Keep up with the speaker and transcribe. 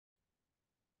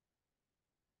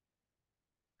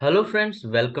Hello friends,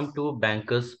 welcome to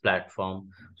Bankers platform.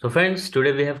 So friends,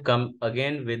 today we have come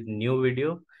again with new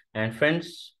video, and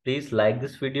friends, please like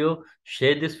this video,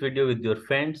 share this video with your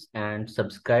friends and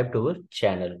subscribe to our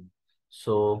channel.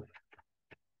 So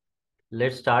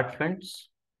let's start friends.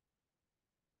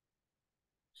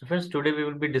 So friends, today we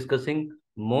will be discussing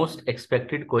most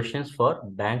expected questions for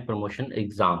bank promotion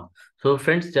exam. So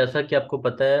friends, जैसा कि आपको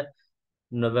पता है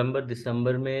नवंबर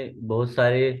दिसंबर में बहुत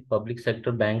सारे public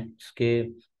sector banks के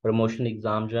promotion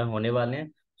exam जो है होने वाले हैं.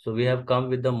 So we have come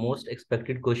with the most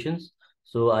expected questions.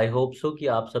 So I hope so कि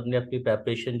आप सबने अपनी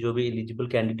प्रेपरेशन, जो भी एलिजिबल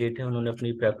कैंडिडेट हैं उन्होंने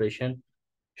अपनी प्रेपरेशन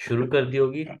शुरू कर दी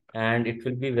होगी, and it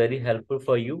will be very helpful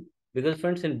for you because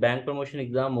friends in bank promotion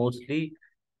exam mostly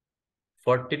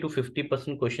 40 to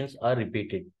 50% questions are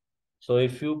repeated. So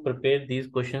if you prepare these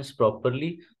questions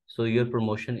properly, so your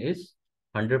promotion is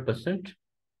 100%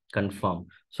 confirmed.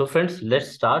 So friends,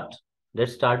 let's start.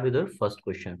 Let's start with our first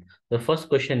question. The first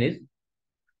question is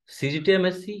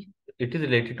CGTMSC. It is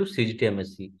related to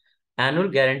CGTMSC. Annual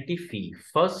guarantee fee,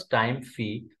 first time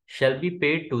fee shall be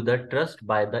paid to the trust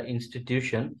by the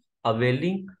institution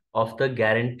availing of the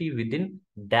guarantee within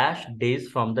dash days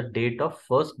from the date of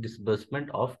first disbursement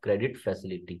of credit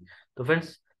facility. तो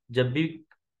friends, जब भी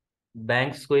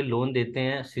banks कोई loan देते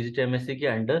हैं CGTMSC के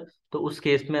under, तो उस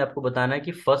case में आपको बताना है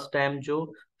कि फर्स्ट टाइम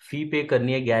जो फी पे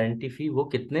करनी है, गारंटी फी, वो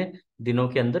कितने दिनों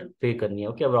के अंदर पे करनी है.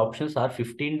 ओके, अब options are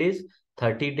 15 days,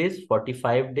 30 days,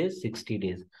 45 days, 60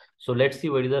 days. So let's see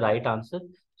what is the right answer.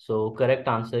 So correct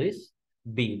answer is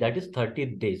B, that is 30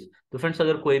 days. तो फ्रेंड्स,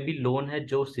 अगर कोई भी लोन है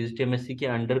जो सीजीटीएमएससी के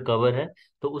अंडर कवर है,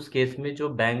 तो उस केस में जो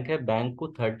बैंक है, बैंक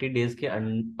को 30 डेज के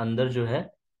अंदर जो है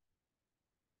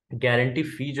गारंटी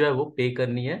फी जो है वो पे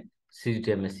करनी है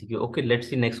CGTMSC की. Okay, let's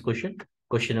see next question.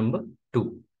 Question number 2.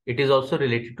 It is also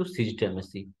related to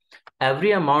CGTMSC.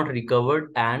 Every amount recovered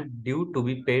and due to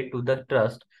be paid to the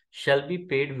trust shall be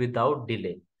paid without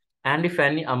delay. And if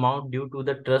any amount due to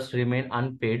the trust remain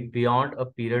unpaid beyond a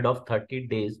period of 30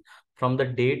 days from the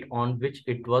date on which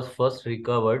it was first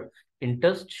recovered,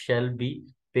 interest shall be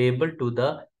payable to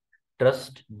the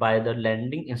trust by the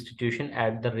lending institution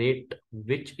at the rate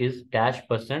which is dash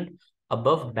percent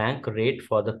above bank rate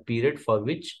for the period for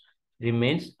which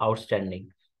remains outstanding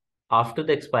after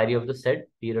the expiry of the said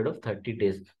period of 30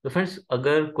 days. तो friends,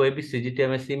 अगर कोई भी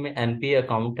CGTMSC में NPA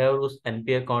account है और उस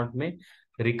NPA account में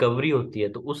recovery होती है,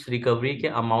 तो उस रिकवरी के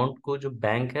अमाउंट को जो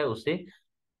बैंक है उसे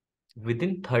विद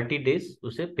इन 30 डेज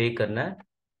उसे पे करना है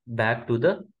बैक टू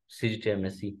द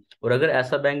सीजीटीएमएससी. और अगर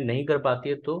ऐसा बैंक नहीं कर पाती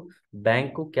है तो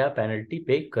बैंक को क्या पेनल्टी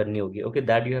पे करनी होगी. Okay,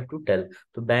 that you have to tell.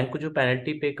 तो बैंक को जो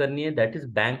पेनल्टी पे करनी है, that is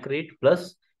bank rate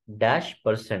plus dash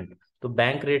percent. तो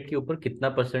बैंक रेट के ऊपर कितना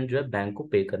परसेंट जो है बैंक को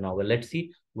पे करना होगा. Let's see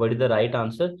what is the right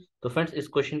answer. तो फ्रेंड्स, इस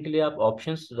क्वेश्चन के लिए आप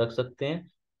ऑप्शंस रख सकते हैं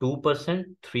 2%,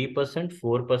 3%,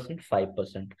 4%,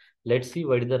 5%. Let's see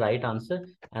what is the right answer,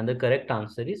 and the correct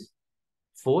answer is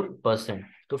 4%.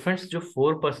 तो फ्रेंड्स, जो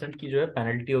 4% की जो है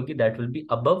पेनल्टी होगी, that will be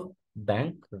above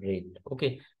bank rate.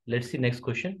 Okay, let's see next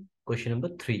question. Question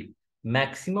number 3.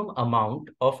 Maximum amount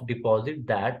of deposit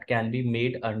that can be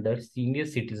made under senior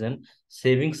citizen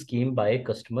saving scheme by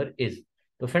customer is.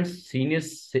 तो friends,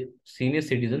 senior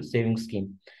citizen saving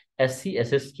scheme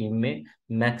SCSS scheme में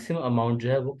maximum amount जो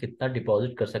है वो कितना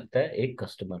deposit कर सकता है एक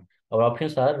कस्टमर. और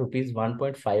option are rupees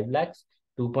 1.5 lakh,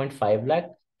 2.5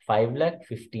 lakh, 5 lakh,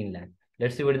 15 lakh.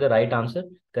 Let's see what is the right answer.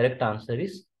 Correct answer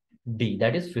is D,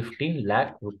 that is 15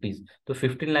 lakh rupees. तो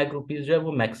 15 लाख रुपीज जो है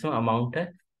वो मैक्सिमम अमाउंट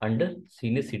है under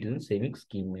senior citizen saving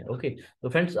scheme में. ओके, तो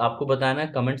फ्रेंड्स, आपको बताना है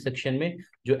कमेंट सेक्शन में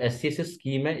जो SCSS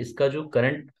स्कीम है इसका जो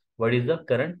current, what is the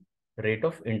current rate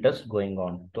of interest going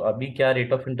on. तो अभी क्या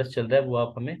रेट ऑफ इंटरेस्ट चल रहा है वो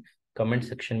आप हमें कमेंट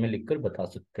सेक्शन में लिखकर बता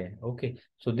सकते हैं. Okay,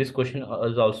 so this question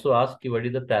is also asked कि what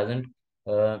is the present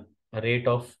rate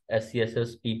of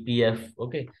SCSS PPF.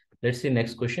 Okay, let's see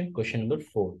next question. Question number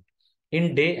 4.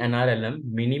 In day NRLM,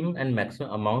 minimum and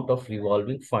maximum amount of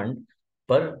revolving fund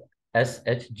per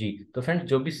SHG. तो friends,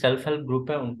 जो भी self help group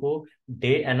है उनको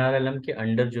day NRLM के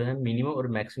under जो है minimum और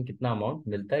maximum कितना अमाउंट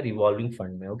मिलता है रिवॉल्विंग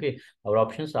फंड में. ओके, और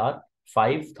options are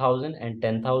 5,000 and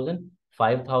 10,000,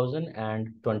 5,000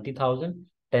 and 20,000,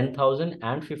 10,000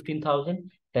 and 15,000,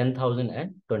 10,000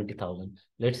 and 20,000.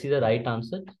 Let's see the right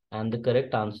answer, and the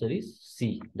correct answer is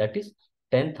C, that is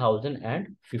 10,000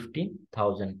 and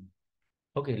 15,000.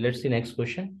 Okay, let's see next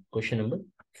question. Question number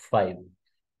 5.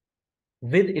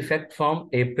 With effect from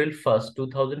April 1st,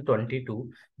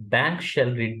 2022, banks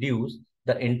shall reduce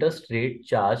the interest rate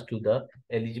charged to the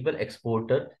eligible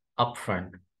exporter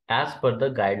upfront as per the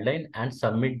guideline and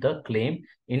submit the claim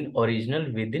in original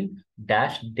within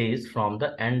dash days from the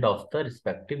end of the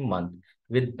respective month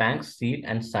with bank seal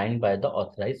and signed by the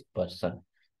authorized person.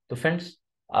 तो friends,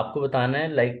 आपको बताना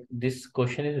है like this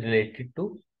question is related to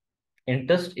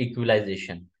interest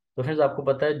equalisation. तो friends आपको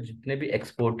पता है जितने भी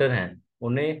एक्सपोर्टर हैं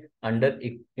उन्हें अंडर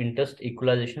इंटरेस्ट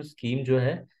इक्विलाइजेशन स्कीम जो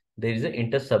है देयर इज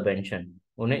इंटरेस्ट सबवेंशन,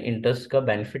 उन्हें इंटरेस्ट का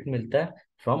बेनिफिट मिलता है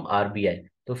फ्रॉम आरबीआई।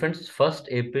 तो फ्रेंड्स 1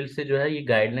 अप्रैल से जो है ये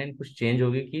गाइडलाइन कुछ चेंज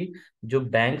होगी कि जो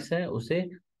बैंक्स हैं उसे,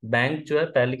 बैंक जो है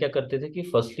पहले क्या करते थे कि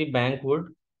firstly bank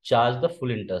would charge the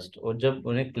full interest, और जब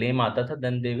उन्हें क्लेम आता था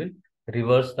then they will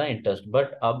reverse the interest.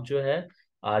 But अब जो है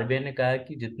आरबीआई ने कहा है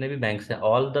कि जितने भी बैंक्स हैं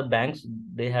all the banks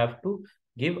they have to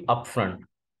give upfront,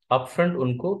 upfront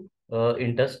उनको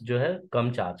इंटरेस्ट जो है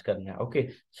कम चार्ज करना है। Okay,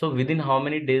 so with in how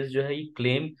many days जो है ये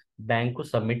क्लेम बैंक को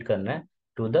सबमिट करना है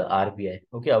to the RBI.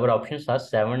 Okay, our options are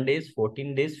 7 days,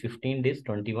 14 days, 15 days,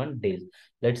 21 days।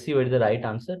 Let's see what is the right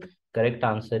answer. Correct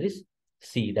answer is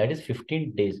C, that is 15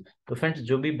 days। तो friends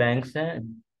जो भी banks हैं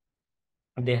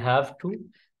they have to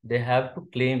they have to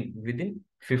claim with in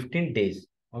 15 days।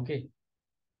 Okay,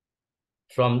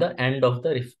 from the end of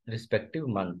the respective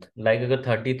month, like अगर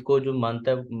 30th को जो month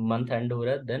है, month and हो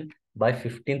रहा है, then bye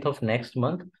 15th of next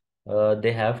month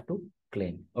they have to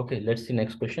claim. Okay, let's see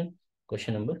next question.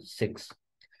 Question number 6।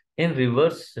 In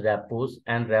reverse repos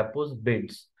and repos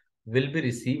bids will be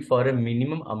received for a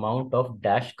minimum amount of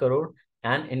dash crore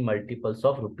and in multiples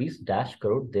of rupees dash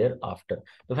crore thereafter।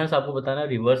 तो friends आपको बताना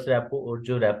reverse repo और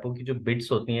जो repo की जो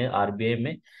beads होती हैं RBI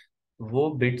में, वो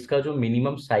बिट्स का जो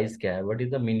मिनिमम साइज क्या है, what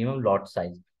is the minimum lot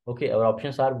size. Okay, और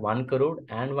options are 1 crore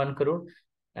and 1 crore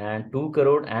and 2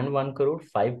 crore and 1 crore,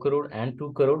 5 crore and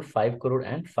 2 crore, 5 crore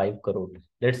and 5 crore.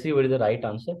 Let's see what is the right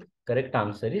answer. Correct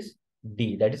answer is D,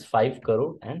 that is 5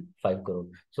 crore and 5 crore.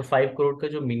 सो 5 करोड़ का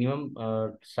जो minimum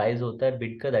size होता है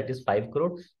bid का that is 5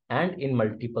 crore and in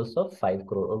multiples of 5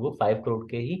 crore, और वो 5 करोड़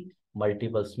के ही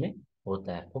multiples में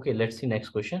होता है। Okay, let's see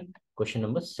next question. Question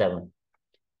number 7।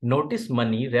 Notice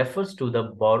money refers to the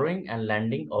borrowing and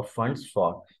landing of funds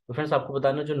for. तो फ्रेंड्स आपको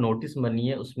बताना जो नोटिस मनी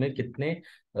है उसमें कितने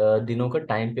दिनों का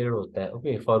टाइम पीरियड होता है।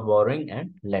 Okay, for borrowing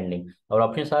and landing, और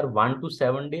options are 1 to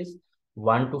 7 days,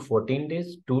 1 to 14 days,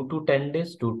 2 to 10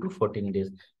 days, 2 to 14 days।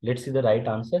 Let's see the right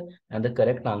answer and the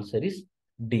correct answer is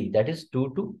D, that is 2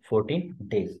 to 14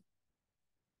 days।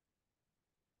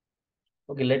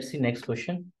 Okay, let's see next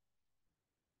question.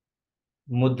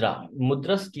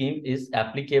 Mudra scheme is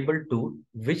applicable to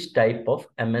which type of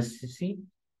MSCC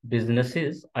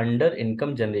businesses under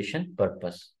income generation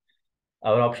purpose?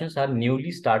 Our options are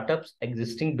newly startups,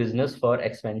 existing business for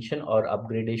expansion or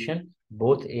upgradation,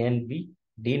 both A and B,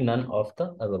 D none of the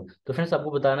above. तो friends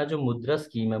आपको बताना जो मुद्रा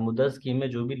scheme है, मुद्रा scheme में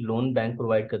जो भी लोन बैंक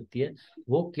प्रोवाइड करती है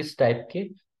वो किस टाइप के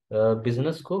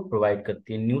बिजनेस को प्रोवाइड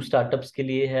करती है, न्यू स्टार्टअप्स के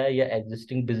लिए है या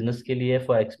एग्जिस्टिंग बिजनेस के लिए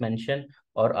फॉर एक्सपेंशन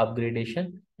और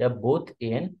अपग्रेडेशन, या बोथ ए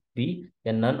एंड बी,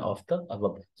 या none of the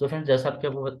above. So friends जैसा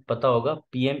आपको पता होगा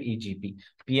पीएमईजीपी,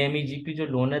 पीएमईजीपी जो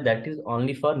लोन है that is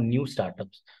only for new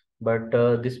startups, but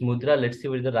this mudra, let's see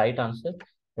what is the right answer.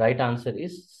 Right answer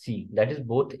is C, that is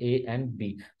both A and B.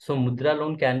 So mudra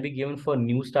loan can be given for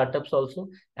new startups also,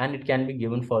 and it can be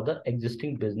given for the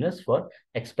existing business for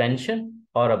expansion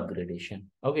or upgradation.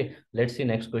 Okay, let's see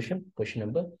next question. Question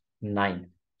number 9.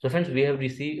 So friends, we have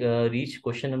reached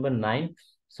question number 9.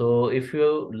 So if you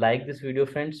like this video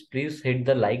friends, please hit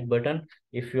the like button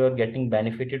if you are getting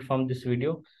benefited from this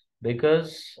video,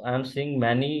 because I am seeing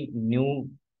many new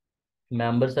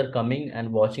members are coming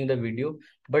and watching the video,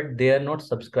 but they are not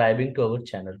subscribing to our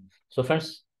channel. So friends,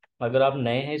 अगर आप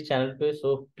नए हैं इस channel पे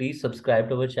so please subscribe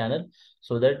to our channel,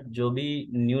 so that जो भी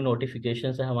new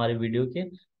notifications है हमारे वीडियो के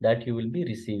that you will be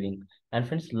receiving. And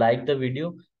friends like the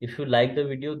video, if you like the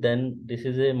video then this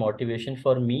is a motivation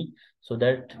for me, so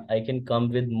that I can come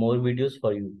with more videos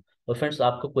for you. और friends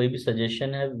आपको कोई भी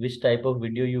suggestion है which type of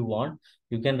video you want,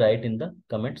 you can write in the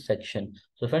comment section.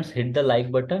 So friends hit the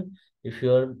like button if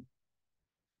you are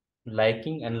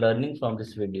liking and learning from this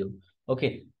video. Okay,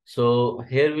 so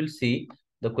here we'll see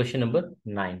the question number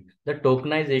 9. The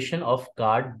tokenization of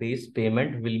card based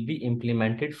payment will be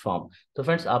implemented from। तो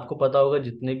friends आपको पता होगा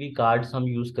जितने भी cards हम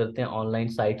use करते हैं online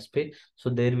sites पे, so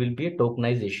there will be A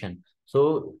tokenization. So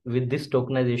with this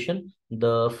tokenization,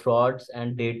 the frauds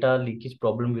and data leakage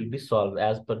problem will be solved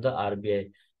as per the RBI.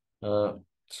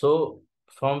 So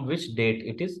from which date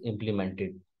it is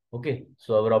implemented? Okay,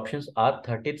 so our options are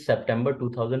 30th September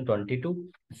 2022,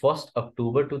 1st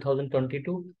October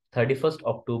 2022, 31st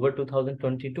October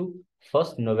 2022,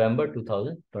 1st November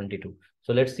 2022.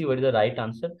 So let's see what is the right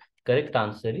answer. Correct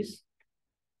answer is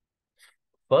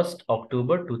 1st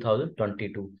October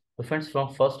 2022. So friends,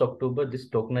 from 1st October, this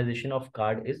tokenization of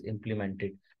card is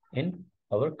implemented in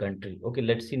our country. Okay,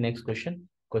 let's see next question.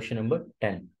 Question number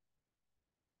 10.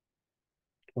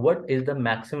 What is the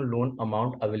maximum loan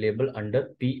amount available under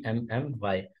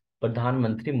PMMY?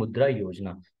 प्रधानमंत्री मुद्रा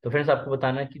योजना। तो friends आपको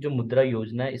बताना है कि जो मुद्रा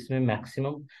योजना है इसमें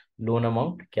मैक्सिमम लोन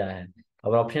अमाउंट क्या है।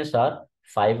 अब option are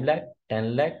 5 lakh, 10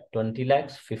 lakh, 20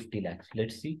 lakhs, 50 lakhs।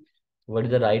 Let's see what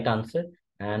is the right answer,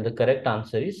 and the correct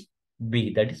answer is B,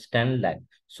 that is 10 lakh.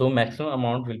 So maximum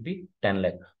amount will be 10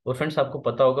 lakh. और फ्रेंड्स आपको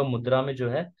पता होगा मुद्रा में जो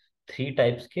है थ्री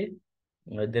टाइप्स के,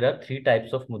 there are three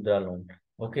types of मुद्रा loan.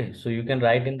 Okay, so you can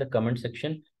write in the comment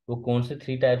section वो कौन से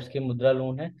थ्री टाइप्स के मुद्रा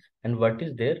लोन है and what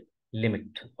is there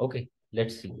limit. Okay,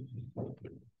 let's see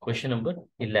question number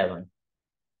 11।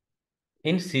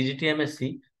 In CGTMSC,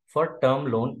 for term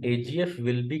loan, AGF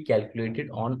will be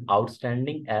calculated on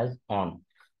outstanding as on।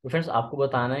 तो friends आपको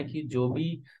बताना है कि जो भी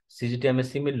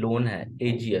CGTMSC में लोन है,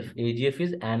 AGF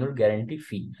is annual guarantee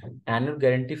fee. Annual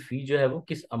guarantee फी जो है वो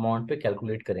किस अमाउंट पे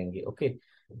कैलकुलेट करेंगे, okay,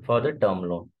 for the term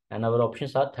loan. And our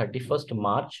options are 31st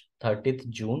March, 30th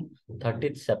June,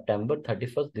 30th September,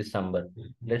 31st December।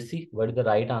 Let's see what is the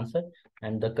right answer,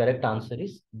 and the correct answer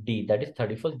is D, that is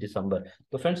 31st December।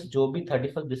 तो friends जो भी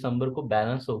 31st December को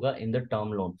balance होगा in the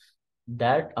term loan,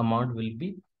 that amount will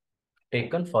be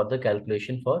taken for the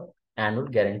calculation for annual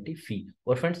guarantee फी।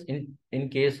 और friends in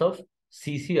case of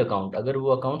CC account, अगर वो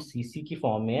account CC की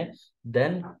form में है,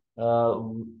 then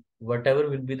what ever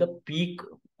will be the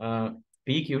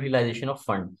peak utilisation of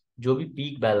fund. जो भी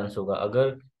peak balance होगा, अगर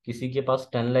किसी के पास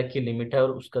 10 लाख की लिमिट है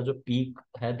और उसका जो पीक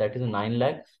है that is 9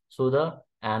 lakh, so the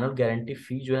annual guarantee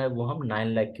फी जो है वो हम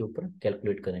 9 लाख के ऊपर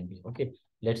कैलकुलेट करेंगे। Okay,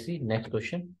 let's see next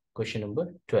question, question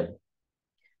number 12।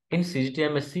 In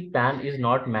CGTMSC, PAN is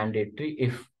not mandatory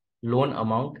if loan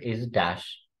amount is dash।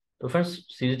 तो friends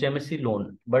CGTMSC loan,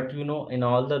 but you know in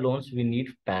all the loans we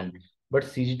need PAN, but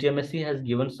CGTMSC has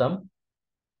given some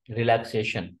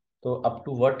relaxation। So up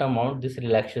to what amount this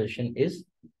relaxation is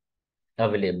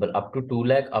available? Up to 2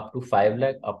 lakh, up to 5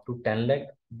 lakh, up to 10 lakh,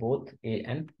 both A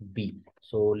and B।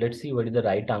 So let's see what is the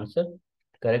right answer.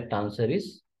 Correct answer is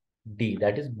D,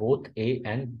 that is both A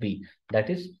and B, that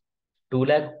is 2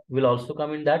 lakh will also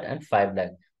come in that and 5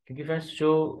 lakh। क्योंकि friends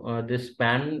जो this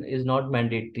PAN is not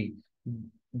mandatory,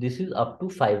 this is up to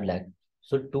 5 lakh,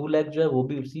 so 2 lakh जो है वो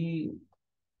भी उसी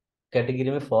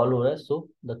category में fall हो रहा है। So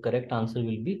the correct answer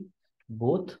will be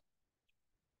both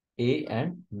A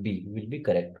and B will be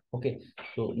correct। Okay,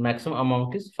 so maximum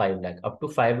amount is 5 lakh. Up to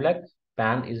 5 lakh,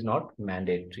 PAN is not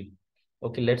mandatory।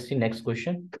 Okay, let's see next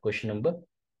question. Question number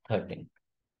 13.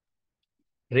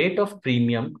 Rate of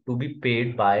premium to be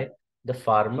paid by the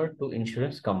farmer to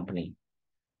insurance company।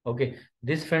 Okay,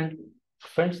 this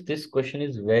friends, this question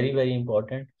is very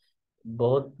important।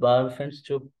 बहुत बार friends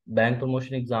जो bank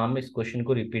promotion exam में इस question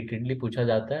को repeatedly पूछा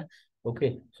जाता है।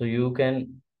 Okay, so you can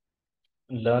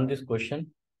learn this question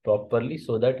properly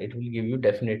so that it will give you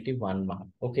definitely 1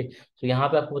 mark। Okay, so यहाँ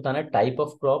पे आपको बताना है टाइप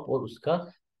ऑफ क्रॉप और उसका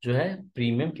जो है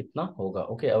प्रीमियम कितना होगा।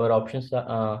 Okay, our options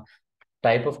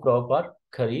type of crop are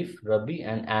kharif, rabi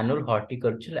and annual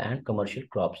horticulture and commercial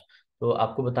crops. तो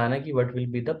आपको बताना है कि what will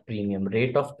be the premium,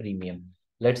 rate of premium.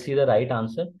 Let's see the right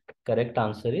answer. Correct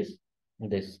answer is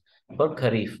this. For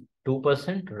kharif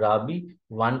 2%, rabi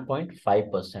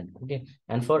 1.5%। Okay,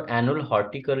 and for annual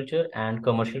horticulture and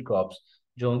commercial crops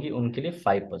जो होंगी उनके लिए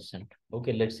 5%।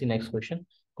 Okay, let's see next question,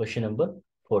 question number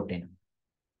 14।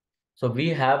 So we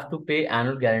have to pay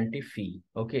annual guarantee fee.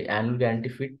 Okay, annual guarantee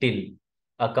fee till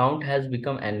account has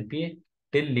become NPA,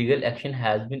 till legal action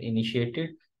has been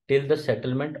initiated, till the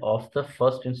settlement of the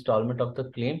first installment of the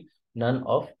claim, none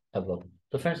of above।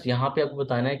 तो friends यहाँ पे आपको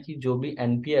बताना है कि जो भी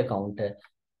NPA account है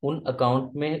उन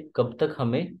अकाउंट में कब तक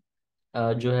हमें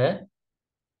जो है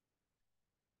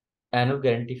एनुअल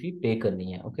गारंटी फी पे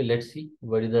करनी है। Okay, let's see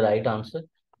what is the right answer.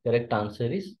 Correct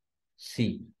answer is C,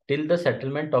 till the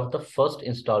settlement of the first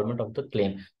instalment of the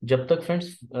claim. जब तक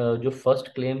फ्रेंड्स जो फर्स्ट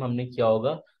क्लेम हमने किया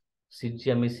होगा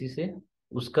सीजीएमएससी से,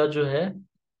 उसका जो है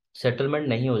सेटलमेंट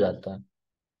नहीं हो जाता,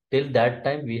 till that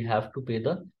time we have to पे the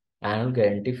annual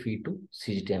guarantee fee to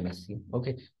CGMSC.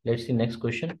 Okay, let's see next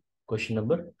question, question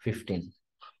number 15।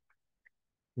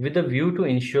 With a view to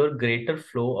ensure greater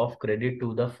flow of credit to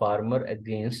the farmer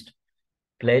against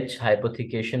pledge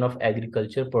hypothecation of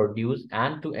agriculture produce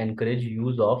and to encourage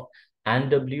use of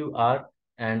NWR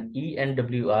and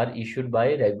ENWR issued by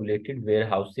regulated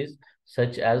warehouses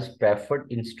such as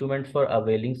preferred instrument for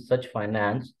availing such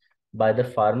finance by the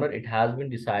farmer, it has been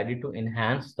decided to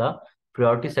enhance the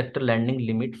priority sector lending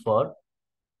limit for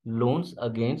loans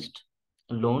against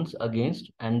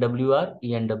NWR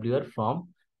ENWR from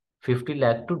 50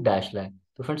 lakh to dash lakh.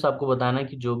 तो friends आपको बताना है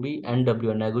कि जो भी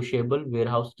NWR negotiable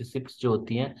warehouse receipt जो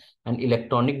होती हैं and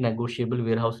electronic negotiable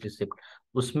warehouse receipt,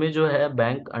 उसमें जो है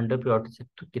बैंक अंडर प्रायोरिटी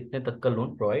सेक्टर कितने तक का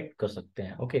लोन प्रोवाइड कर सकते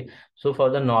हैं। Okay, so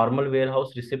for the normal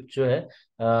warehouse receipt जो है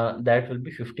that will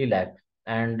be 50 lakh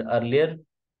and earlier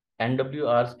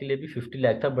NWRs के लिए भी 50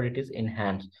 लाख था, but it is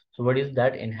enhanced. So what is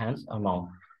that enhanced amount?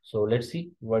 So let's see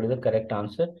what is the correct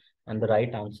answer, and the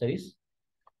right answer is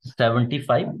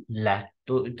 75 lakh.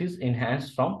 So it is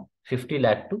enhanced from 50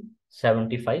 lakh to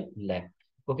 75 lakh.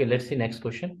 Okay, let's see next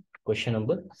question. Question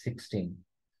number 16.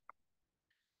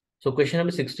 So question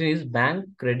number 16 is bank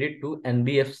credit to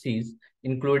NBFCs,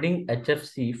 including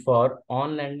HFC, for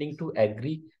on lending to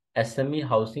agri, SME,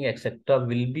 housing, etc.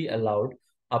 will be allowed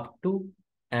up to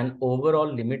an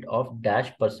overall limit of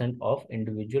dash percent of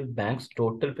individual banks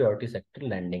total priority sector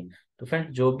lending. तो friends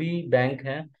जो भी bank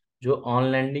हैं जो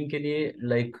on landing के लिए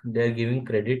like they are giving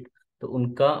credit, तो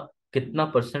उनका कितना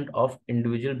percent of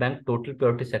individual bank total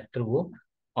priority sector वो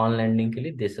ऑन लैंडिंग के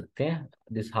लिए दे सकते हैं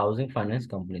दिस हाउसिंग फाइनेंस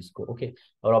कंपनीज को. ओके,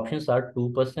 और options are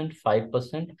 2%,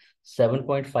 5%,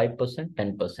 7.5%,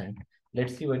 10%.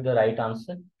 Let's see what the right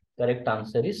answer. Correct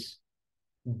answer is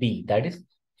B, that is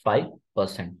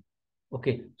 5%.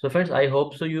 Okay, so friends, I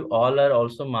hope so you all are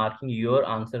also marking your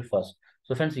answer first.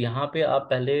 So friends, यहाँ पे आप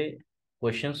पहले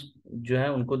questions जो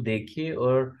है उनको देखिए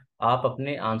और आप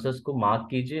अपने आंसर्स को मार्क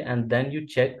कीजिए, and then you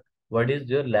check what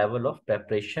is your level of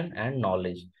preparation and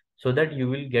knowledge, so that you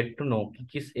will get to know कि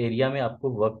किस एरिया में आपको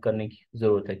वर्क करने की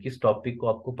जरूरत है, किस टॉपिक को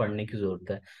आपको पढ़ने की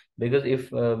जरूरत है. Because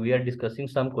if we are discussing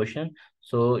some question,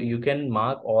 so you can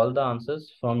mark all the answers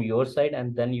from your side,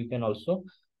 and then you can also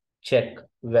check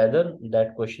whether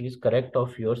that question is correct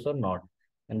of yours or not,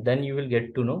 and then you will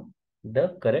get to know the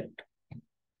correct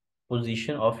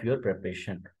position of your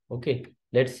preparation. Okay,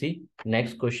 let's see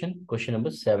next question. Question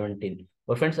number 17.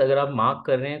 और friends, अगर आप mark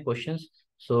कर रहे हैं questions,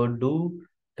 so do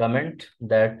comment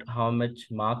that how much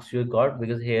marks you got,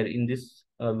 because here in this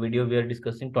video we are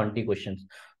discussing 20 questions,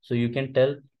 so you can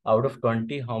tell out of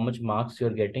 20 how much marks you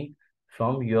are getting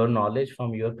from your knowledge,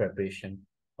 from your preparation.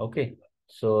 Okay,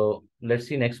 so let's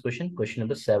see next question. Question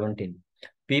number 17.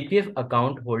 PPF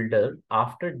account holder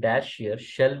after dash year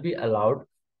shall be allowed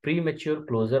premature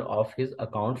closure of his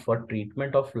account for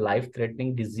treatment of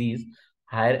life-threatening disease,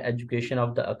 higher education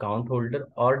of the account holder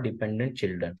or dependent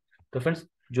children. तो friends,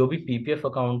 जो भी PPF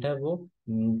account है वो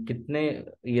कितने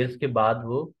years के बाद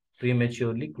वो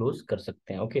prematurely close कर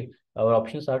सकते हैं. Okay, our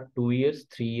options are 2 years,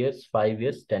 3 years, 5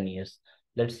 years, 10 years.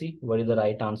 Let's see what is the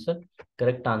right answer.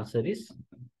 Correct answer is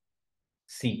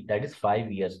C, that is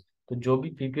 5 years. तो जो भी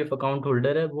पीपीएफ अकाउंट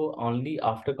होल्डर है वो only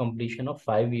after completion of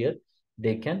 5 year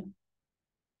they can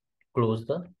close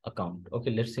the account.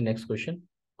 Okay, let's see next question.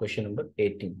 Question number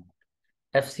 18.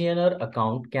 FCNR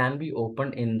account can be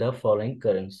opened in the following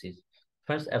currencies.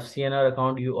 Friends, FCNR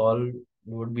account you all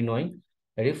would be knowing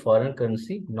that is foreign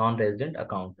currency non-resident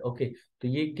account. Okay, तो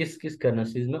ये किस किस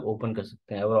currencies में open कर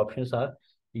सकते हैं? Our options are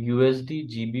USD,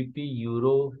 GBP,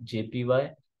 Euro, JPY,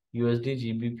 USD,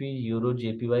 GBP, Euro,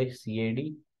 JPY,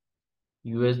 CAD,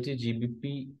 USD,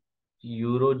 GBP,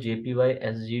 Euro, JPY,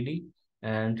 SGD,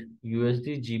 and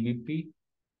USD, GBP,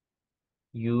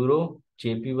 Euro,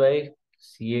 JPY,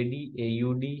 CAD,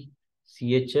 AUD,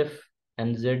 CHF,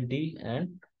 NZD, and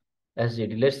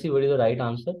SGD. Let's see what is the right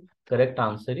answer. Correct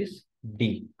answer is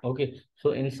D. Okay,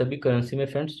 so in सभी currency में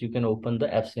friends you can open the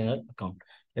FCNR account.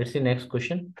 Let's see next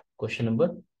question. Question number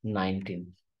 19.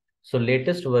 So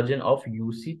latest version of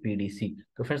UCPDC.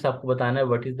 तो friends आपको बताना है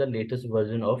what is the latest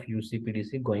version of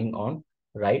UCPDC going on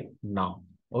right now.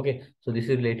 Okay, so this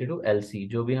is related to LC.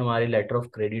 जो भी हमारे letter of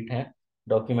credit है,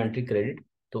 documentary credit,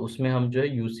 तो उसमें हम जो है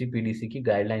यूसीपीडीसी की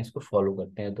गाइडलाइंस को फॉलो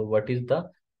करते हैं. तो what is the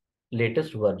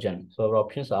latest version? So our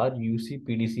options are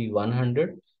यूसीपीडीसी 100,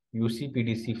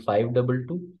 यूसीपीडीसी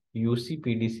 522,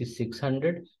 यूसीपीडीसी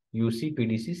 600,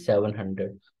 यूसीपीडीसी 700.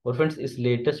 और फ्रेंड्स इस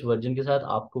लेटेस्ट वर्जन के साथ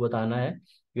आपको बताना है,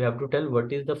 you have to tell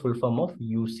what is the full form of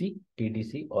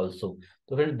यूसीटीडीसी also.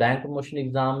 तो फ्रेंड्स बैंक प्रमोशन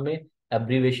एग्जाम में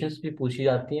एब्रीवेशंस भी पूछी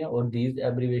जाती हैं, और these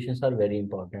abbreviations are very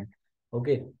important.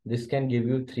 Okay, this can give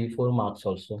you 3-4 marks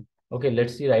also. Okay,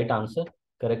 let's see right answer.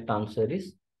 Correct answer is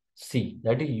C,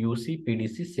 that is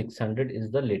UCPDC 600 is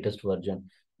the latest version.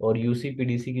 और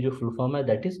UCPDC की जो full form है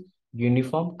that is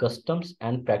Uniform Customs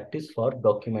and Practice for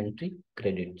Documentary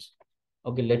Credits.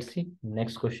 Okay, let's see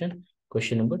next question.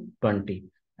 Question number 20,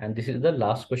 and this is the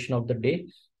last question of the day.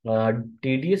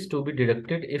 TDS to be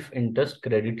deducted if interest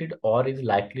credited or is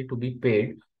likely to be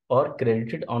paid और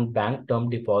credited on bank term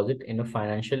deposit in a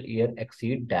financial year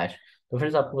exceed dash. तो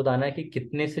friends आपको बताना है कि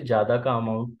कितने से ज्यादा का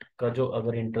अमाउंट का जो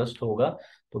अगर इंटरेस्ट होगा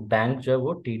तो बैंक जो है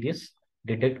वो टीडीएस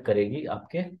डिडक्ट करेगी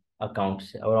आपके अकाउंट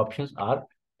से. और options are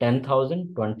 10,000,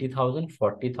 20,000,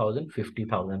 40,000,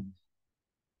 50,000.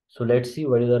 So let's see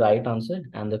what is the right answer,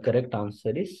 and the correct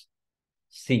answer is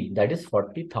C, that is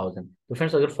 40,000. तो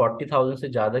फ्रेंड्स अगर 40,000 से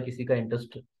ज्यादा किसी का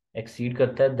इंटरेस्ट एक्सीड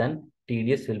करता है then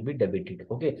TDS will be debited.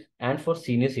 Okay, and for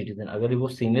senior citizen, अगर वो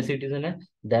senior citizen है,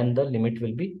 then the limit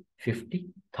will be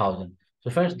 50,000. So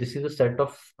friends, this is a set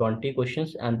of 20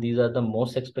 questions, and these are the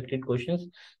most expected questions,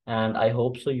 and I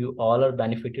hope so you all are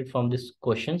benefited from these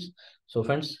questions. So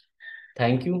friends,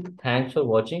 thank you. Thanks for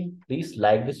watching. Please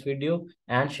like this video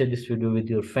and share this video with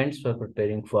your friends who are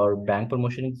preparing for bank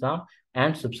promotion exam,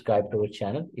 and subscribe to our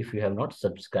channel if you have not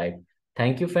subscribed.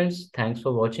 Thank you friends. Thanks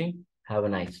for watching. Have a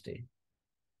nice day.